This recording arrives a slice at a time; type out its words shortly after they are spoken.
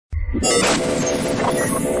Alright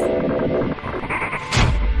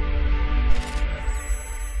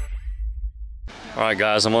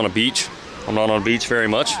guys, I'm on a beach. I'm not on a beach very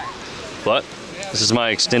much, but this is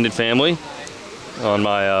my extended family. On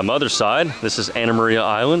my mother's side, this is Anna Maria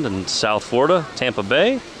Island in South Florida, Tampa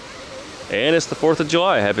Bay. And it's the 4th of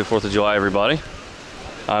July. Happy 4th of July, everybody.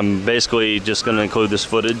 I'm basically just going to include this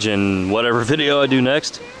footage in whatever video I do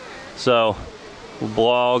next. So, we'll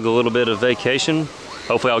vlog a little bit of vacation.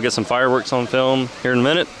 Hopefully I'll get some fireworks on film here in a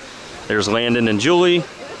minute. There's Landon and Julie.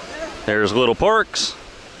 There's little Parks.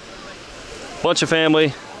 Bunch of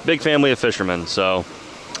family. Big family of fishermen. So,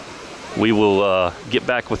 we will get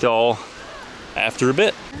back with y'all after a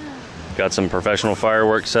bit. Got some professional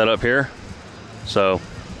fireworks set up here. So,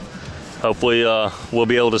 hopefully we'll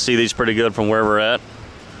be able to see these pretty good from where we're at.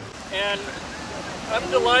 And I'm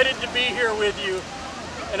delighted to be here with you.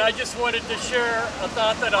 And I just wanted to share a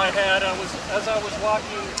thought that I had. As I was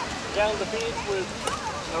walking down the beach with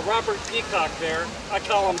Robert Peacock there. I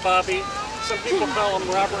call him Bobby. Some people call him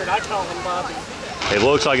Robert. I call him Bobby. It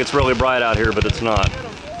looks like it's really bright out here, but it's not.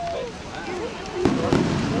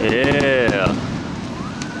 Yeah.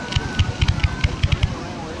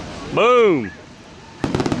 Boom.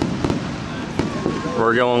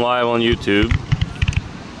 We're going live on YouTube.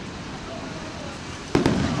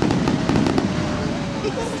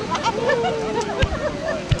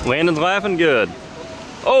 Landon's laughing good.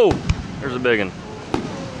 Oh, there's a big one.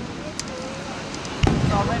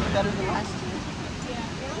 It's already better than last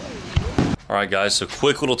year. Alright guys, so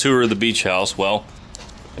quick little tour of the beach house. Well,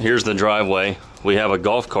 here's the driveway. We have a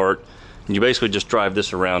golf cart, and you basically just drive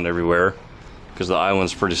this around everywhere because the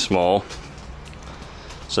island's pretty small.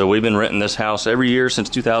 So we've been renting this house every year since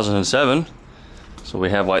 2007. So we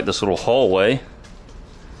have like this little hallway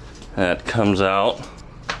that comes out.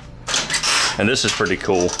 And this is pretty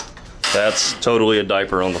cool. That's totally a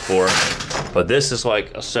diaper on the floor. But this is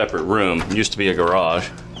like a separate room. It used to be a garage.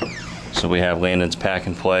 So we have Landon's pack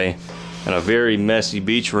and play and a very messy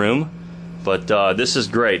beach room. But this is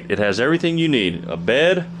great. It has everything you need. A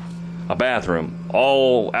bed, a bathroom,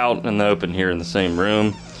 all out in the open here in the same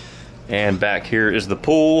room. And back here is the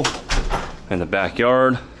pool and the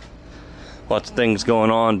backyard. Lots of things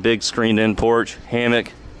going on. Big screened-in porch,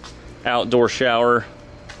 hammock, outdoor shower,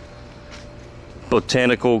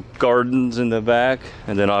 botanical gardens in the back,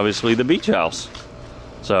 and then obviously the beach house.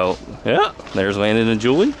 So, yeah, there's Landon and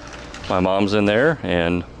Julie. My mom's in there,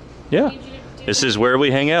 and yeah, this is where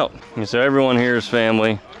we hang out. And so everyone here is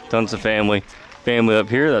family, tons of family. Family up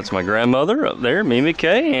here, that's my grandmother up there, Mimi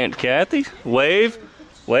Kay, Aunt Kathy. Wave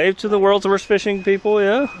to the world's worst fishing people,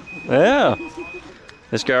 yeah. Yeah.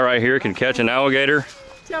 This guy right here can catch an alligator.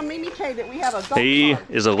 Tell Mimi Kay that we have a golf He cart.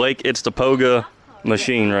 is a Lake Itstapoga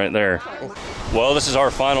machine right there. Well, this is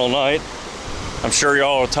our final night. I'm sure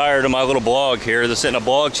y'all are tired of my little blog here. This isn't a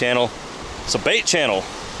blog channel. It's a bait channel,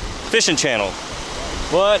 fishing channel.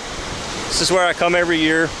 But this is where I come every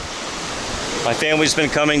year. My family's been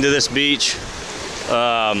coming to this beach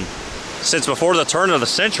since before the turn of the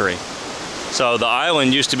century. So the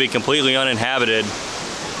island used to be completely uninhabited,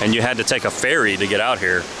 and you had to take a ferry to get out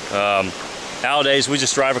here. Nowadays, we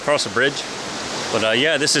just drive across a bridge. But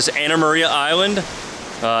yeah, this is Anna Maria Island.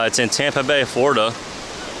 It's in Tampa Bay, Florida,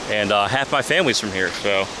 and half my family's from here,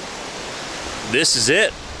 so this is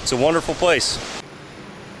it. It's a wonderful place.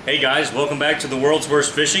 Hey guys, welcome back to the World's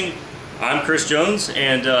Worst Fishing. I'm Chris Jones,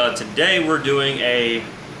 and today we're doing a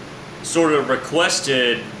sort of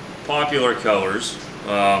requested popular colors.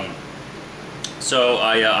 So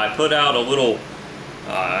I put out a little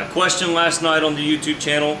question last night on the YouTube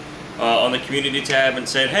channel on the community tab and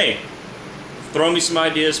said, hey, throw me some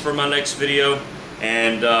ideas for my next video.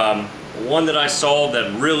 And one that I saw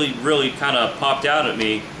that really kind of popped out at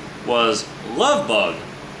me was Love Bug.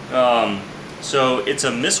 So it's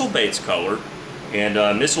a missile baits color,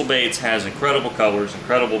 and missile baits has incredible colors,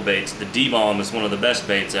 incredible baits. The D-Bomb is one of the best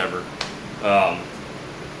baits ever.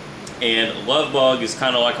 And Love Bug is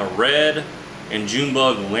kind of like a red and June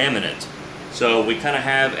Bug laminate. So we kind of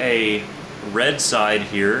have a red side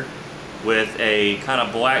here with a kind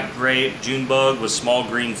of black gray June Bug with small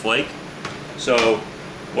green flake. So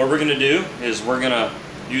what we're going to do is we're going to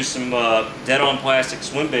use some dead-on plastic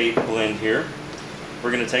swim bait blend here.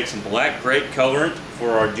 We're going to take some black grape colorant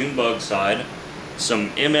for our June Bug side,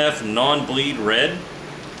 some MF non-bleed red,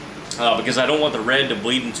 because I don't want the red to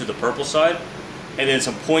bleed into the purple side, and then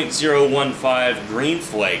some .015 green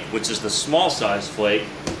flake, which is the small size flake,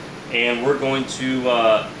 and we're going to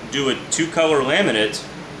do a 2-color laminate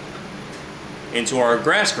into our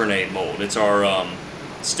grass grenade mold. It's our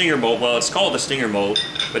stinger mold. Well, it's called the stinger mold,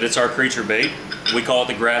 but it's our creature bait. We call it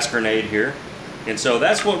the grass grenade here. And so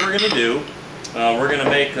that's what we're gonna do. We're gonna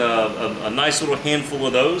make a nice little handful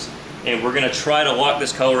of those, and we're gonna try to lock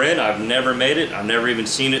this color in. I've never made it. I've never even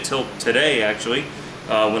seen it till today, actually,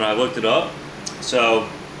 when I looked it up. So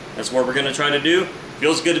that's what we're gonna try to do.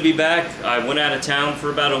 Feels good to be back. I went out of town for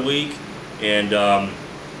about a week, and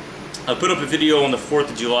I put up a video on the 4th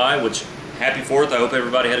of July, which, happy 4th. I hope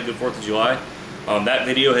everybody had a good 4th of July. That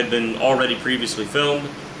video had been already previously filmed.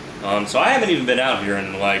 So I haven't even been out here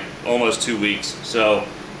in like almost 2 weeks. So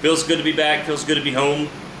feels good to be back, feels good to be home,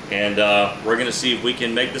 and we're gonna see if we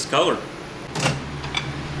can make this color.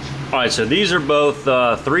 All right, so these are both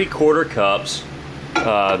 3/4 cups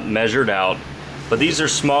measured out, but these are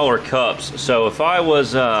smaller cups. So if I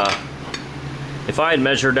had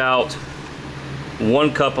measured out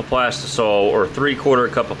 1 cup of plastisol or 3/4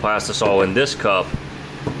 cup of plastisol in this cup,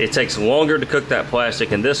 it takes longer to cook that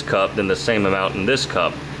plastic in this cup than the same amount in this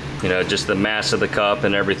cup. You know, just the mass of the cup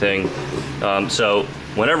and everything. So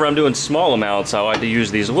whenever I'm doing small amounts, I like to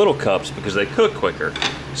use these little cups because they cook quicker.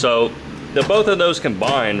 So both of those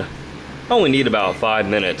combined only need about 5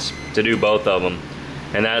 minutes to do both of them.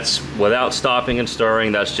 And that's without stopping and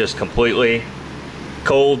stirring. That's just completely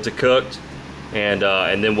cold to cooked, and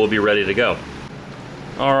then we'll be ready to go.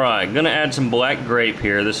 All right, gonna add some black grape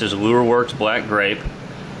here. This is LureWorks black grape.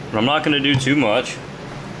 But I'm not gonna do too much.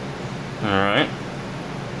 All right.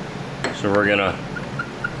 So we're gonna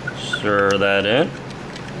stir that in.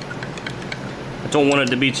 I don't want it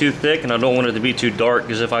to be too thick, and I don't want it to be too dark,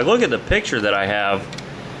 because if I look at the picture that I have,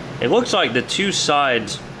 it looks like the two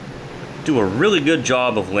sides do a really good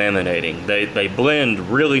job of laminating. They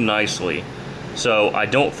blend really nicely. So I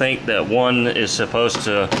don't think that one is supposed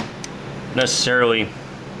to necessarily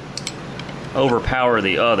overpower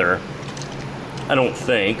the other. I don't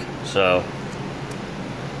think. So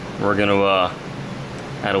we're gonna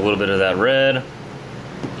add a little bit of that red.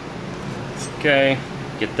 Okay,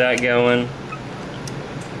 get that going.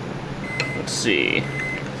 Let's see.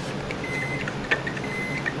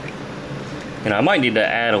 And I might need to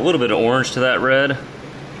add a little bit of orange to that red.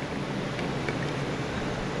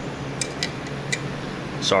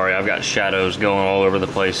 Sorry, I've got shadows going all over the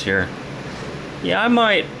place here. Yeah, I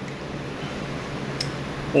might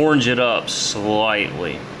orange it up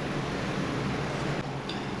slightly.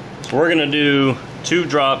 So we're gonna do 2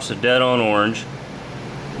 drops of dead on orange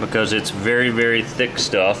because it's very, very thick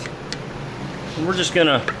stuff. And we're just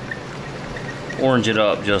gonna orange it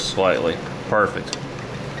up just slightly. Perfect.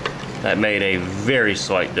 That made a very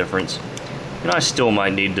slight difference. And I still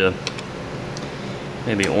might need to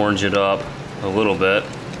maybe orange it up a little bit.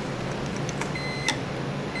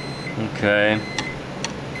 Okay.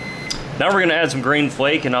 Now we're gonna add some green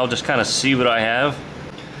flake, and I'll just kind of see what I have.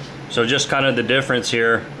 So just kind of the difference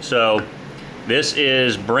here. So this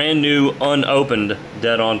is brand new unopened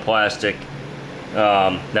dead on plastic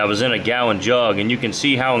that was in a gallon jug, and you can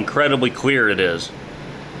see how incredibly clear it is.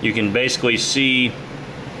 You can basically see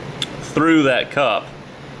through that cup.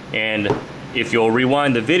 And if you'll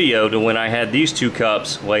rewind the video to when I had these 2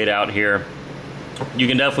 cups laid out here, you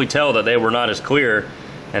can definitely tell that they were not as clear,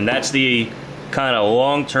 and that's the kind of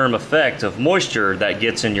long-term effect of moisture that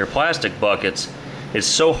gets in your plastic buckets. It's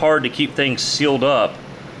so hard to keep things sealed up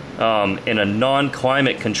in a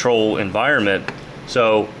non-climate control environment.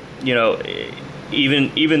 So, you know,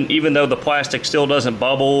 even though the plastic still doesn't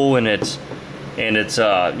bubble and it's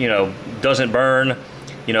you know, doesn't burn,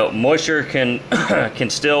 you know, moisture can can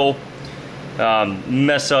still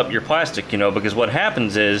mess up your plastic, you know, because what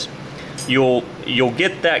happens is you'll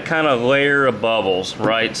get that kind of layer of bubbles,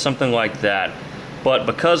 right? Something like that. But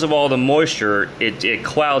because of all the moisture, it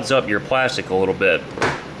clouds up your plastic a little bit.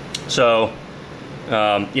 So,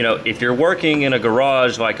 you know, if you're working in a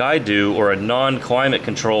garage like I do, or a non-climate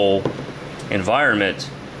control environment,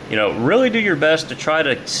 you know, really do your best to try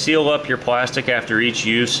to seal up your plastic after each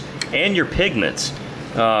use, and your pigments.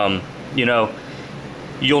 You know,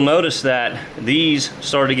 you'll notice that these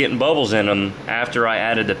started getting bubbles in them after I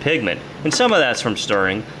added the pigment. And some of that's from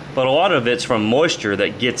stirring, but a lot of it's from moisture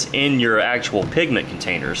that gets in your actual pigment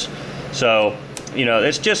containers. So, you know,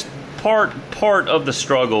 it's just part of the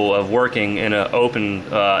struggle of working in an open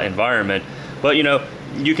environment. But, you know,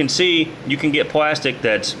 you can see, you can get plastic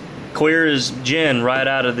that's clear as gin right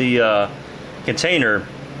out of the container,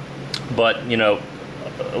 but, you know,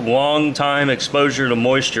 long time exposure to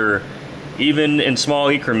moisture, even in small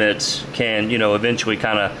increments, can, you know, eventually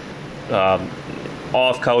kind of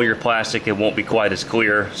off color your plastic. It won't be quite as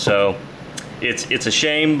clear. So it's a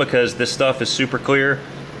shame, because this stuff is super clear,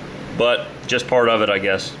 but just part of it, I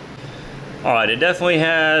guess. All right, it definitely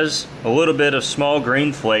has a little bit of small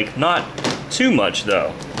green flake, not too much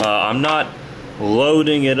though. I'm not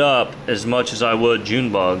loading it up as much as I would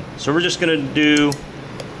June bug. So we're just gonna do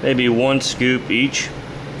maybe 1 scoop each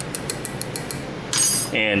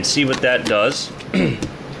and see what that does.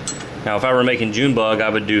 Now if I were making June bug, I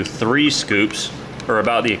would do 3 scoops, or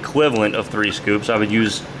about the equivalent of 3 scoops. I would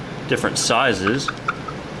use different sizes,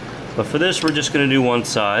 but for this we're just gonna do 1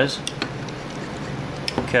 size.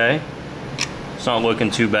 Okay, it's not looking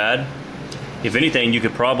too bad. If anything, you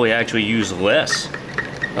could probably actually use less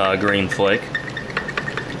green flake.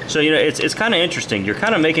 So you know, it's kind of interesting. You're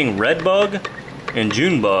kind of making red bug and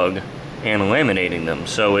June bug and laminating them.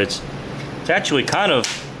 So it's actually kind of,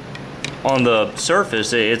 on the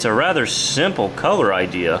surface, it's a rather simple color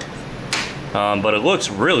idea, but it looks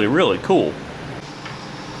really, really cool.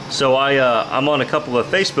 So I'm on a couple of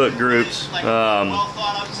Facebook groups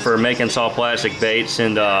for making soft plastic baits,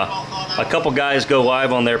 and a couple guys go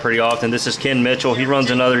live on there pretty often. This is Ken Mitchell. He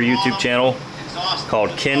runs another YouTube channel called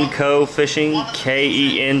Kenco Fishing,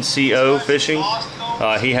 Kenco Fishing.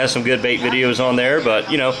 He has some good bait videos on there,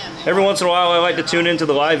 but you know, every once in a while I like to tune into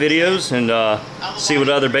the live videos and see what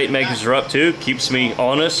other bait makers are up to. Keeps me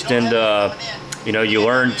honest, and you know, you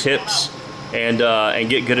learn tips and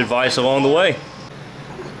get good advice along the way.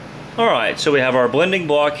 Alright, so we have our blending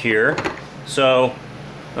block here. So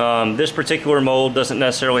this particular mold doesn't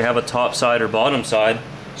necessarily have a top side or bottom side,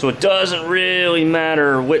 so it doesn't really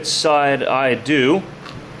matter which side I do.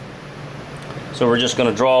 So we're just going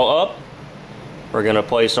to draw up. We're going to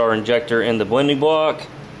place our injector in the blending block.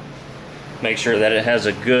 Make sure that it has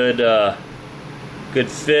a good good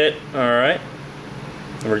fit. Alright.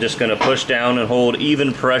 We're just going to push down and hold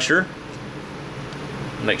even pressure.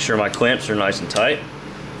 Make sure my clamps are nice and tight.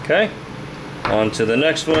 Okay, on to the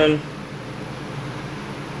next one.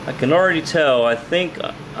 I can already tell, I think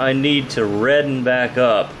I need to redden back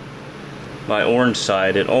up my orange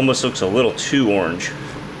side. It almost looks a little too orange.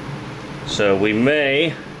 So we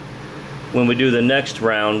may, when we do the next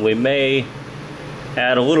round, we may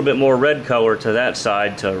add a little bit more red color to that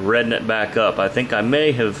side to redden it back up. I think I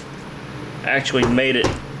may have actually made it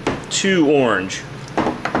too orange.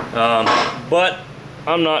 But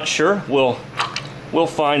I'm not sure. We'll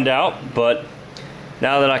find out, but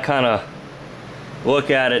now that I kind of look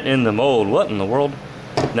at it in the mold, what in the world?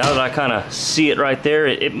 Now that I kind of see it right there,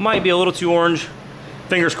 it might be a little too orange.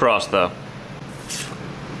 Fingers crossed though.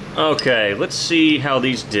 Okay, let's see how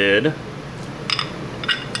these did.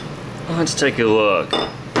 Let's take a look.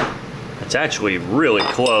 It's actually really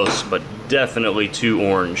close, but definitely too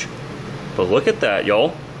orange. But look at that,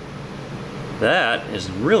 y'all. That is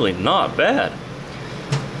really not bad.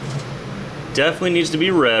 Definitely needs to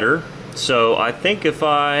be redder. So I think if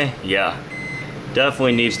yeah,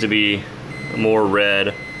 definitely needs to be more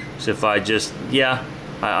red. So if I just, yeah,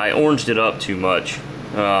 I oranged it up too much.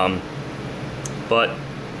 But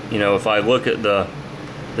you know, if I look at the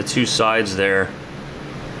 2 sides there,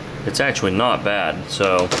 it's actually not bad.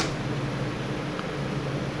 So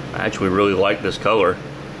I actually really like this color.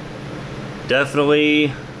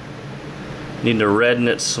 Definitely need to redden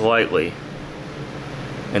it slightly,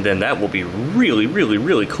 and then that will be really, really,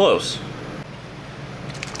 really close.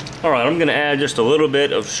 Alright, I'm going to add just a little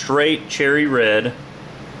bit of straight cherry red,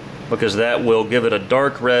 because that will give it a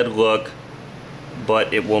dark red look,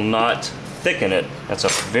 but it will not thicken it. That's a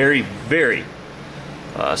very, very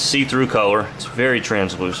see-through color. It's very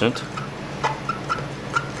translucent.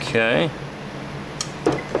 Okay.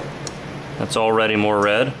 That's already more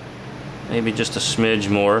red. Maybe just a smidge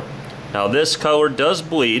more. Now this color does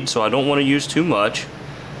bleed, so I don't want to use too much.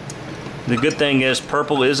 The good thing is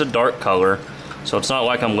purple is a dark color, so it's not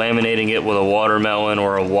like I'm laminating it with a watermelon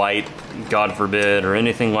or a white, God forbid, or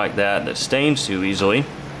anything like that that stains too easily.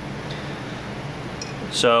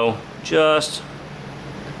 So just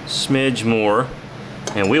a smidge more,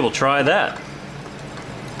 and we will try that.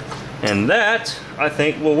 And that, I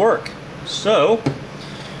think, will work. So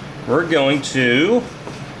we're going to,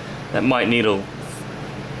 that might need a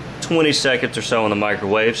 20 seconds or so in the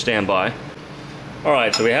microwave. Stand by.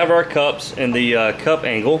 Alright, so we have our cups in the cup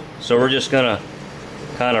angle, so we're just gonna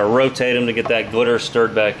kind of rotate them to get that glitter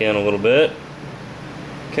stirred back in a little bit.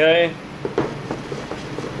 Okay,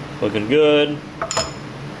 looking good.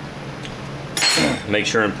 Make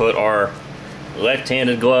sure and put our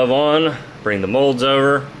left-handed glove on, bring the molds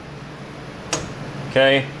over.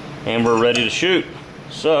 Okay, and we're ready to shoot.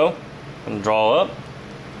 So I'm gonna draw up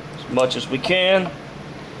as much as we can.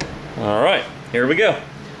 Alright, here we go.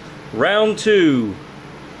 Round 2.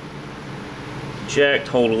 Checked,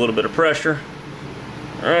 hold a little bit of pressure.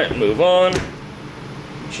 Alright, move on.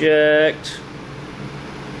 Checked.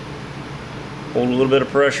 Hold a little bit of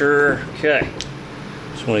pressure. Okay.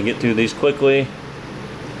 Just want to get through these quickly.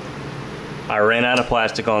 I ran out of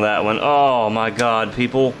plastic on that one. Oh my God,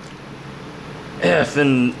 people.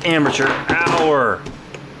 Effing amateur hour.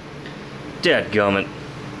 Dadgummit.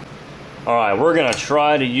 Alright, we're gonna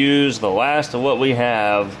try to use the last of what we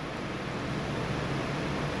have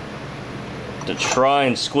to try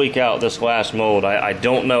and squeak out this last mold. I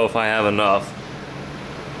don't know if I have enough.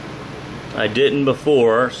 I didn't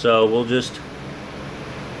before, so we'll just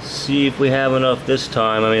see if we have enough this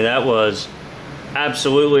time. I mean, that was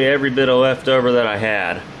absolutely every bit of leftover that I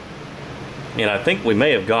had. And I think we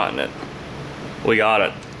may have gotten it. We got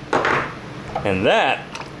it. And that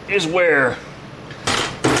is where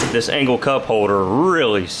this angle cup holder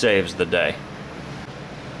really saves the day.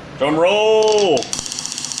 Drum roll!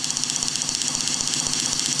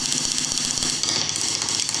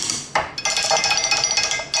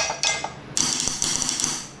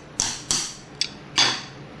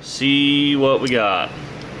 See what we got.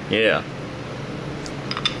 Yeah.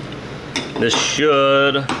 This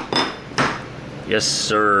should. Yes,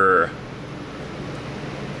 sir.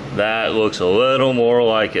 That looks a little more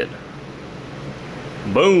like it.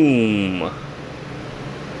 Boom.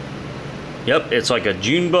 Yep, it's like a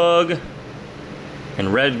June bug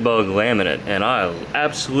and red bug laminate, and I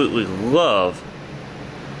absolutely love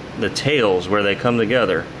the tails where they come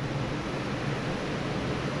together.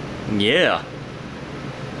 Yeah.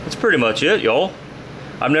 That's pretty much it, y'all.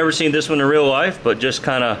 I've never seen this one in real life, but just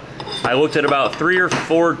kind of, I looked at about 3 or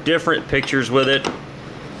 4 different pictures with it.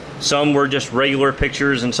 Some were just regular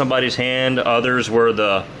pictures in somebody's hand. Others were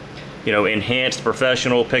the, you know, enhanced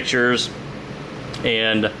professional pictures.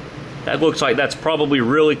 And that looks like that's probably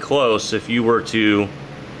really close if you were to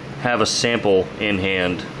have a sample in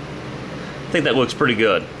hand. I think that looks pretty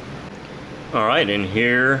good. All right, and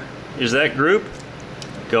here is that group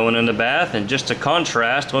going in the bath. And just to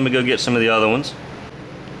contrast, let me go get some of the other ones.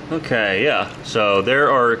 Okay, yeah, so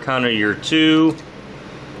there are kind of your two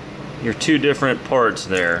different parts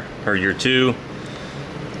there, or your two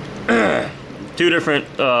different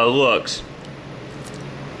looks.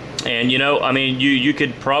 And you know, I mean, you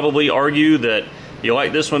could probably argue that you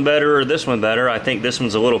like this one better or this one better. I think this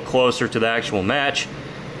one's a little closer to the actual match.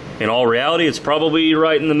 In all reality, it's probably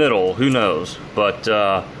right in the middle. Who knows? But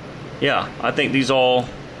yeah, I think those all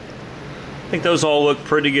look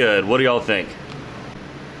pretty good. What do y'all think?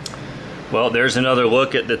 Well, there's another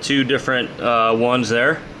look at the 2 different ones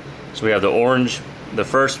there. So we have the orange, the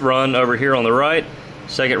first run over here on the right,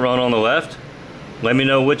 second run on the left. Let me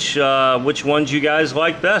know which ones you guys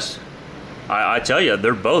like best. I tell you,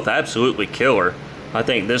 they're both absolutely killer. I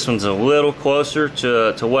think this one's a little closer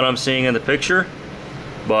to what I'm seeing in the picture,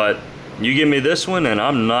 but you give me this one and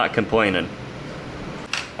I'm not complaining.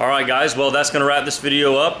 Alright guys, well that's going to wrap this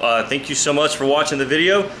video up. Thank you so much for watching the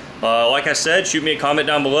video. Like I said, shoot me a comment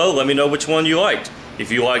down below. Let me know which one you liked.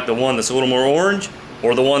 If you like the one that's a little more orange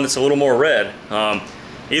or the one that's a little more red.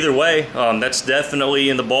 Either way, that's definitely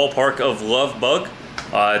in the ballpark of Love Bug.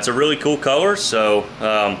 It's a really cool color, so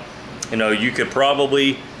you know, you could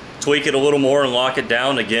probably tweak it a little more and lock it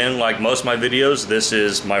down. Again, like most of my videos, this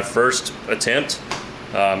is my first attempt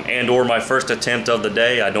and or my first attempt of the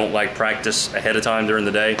day. I don't like practice ahead of time during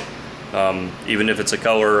the day, even if it's a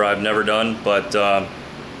color I've never done. But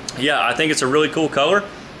yeah, I think it's a really cool color.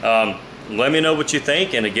 Let me know what you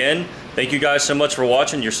think, and again, thank you guys so much for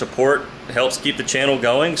watching. Your support helps keep the channel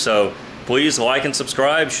going, so please like and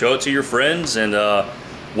subscribe, show it to your friends, and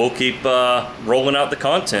we'll keep rolling out the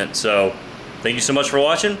content. So thank you so much for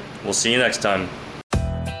watching. We'll see you next time.